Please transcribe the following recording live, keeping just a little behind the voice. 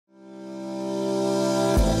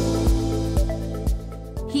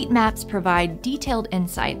Heatmaps provide detailed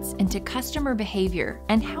insights into customer behavior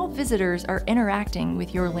and how visitors are interacting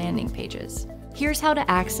with your landing pages. Here's how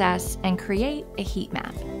to access and create a heat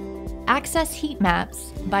map. Access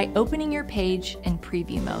Heatmaps by opening your page in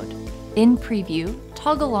preview mode. In preview,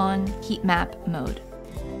 toggle on heat map mode.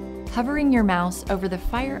 Hovering your mouse over the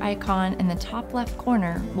fire icon in the top left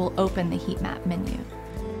corner will open the heat map menu.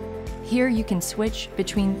 Here you can switch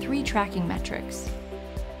between 3 tracking metrics.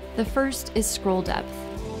 The first is scroll depth.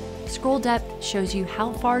 Scroll depth shows you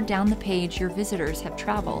how far down the page your visitors have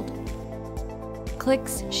traveled.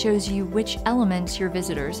 Clicks shows you which elements your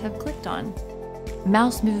visitors have clicked on.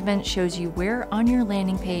 Mouse movement shows you where on your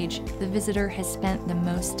landing page the visitor has spent the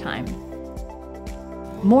most time.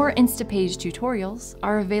 More Instapage tutorials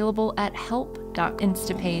are available at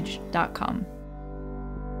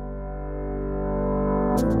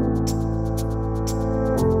help.instapage.com.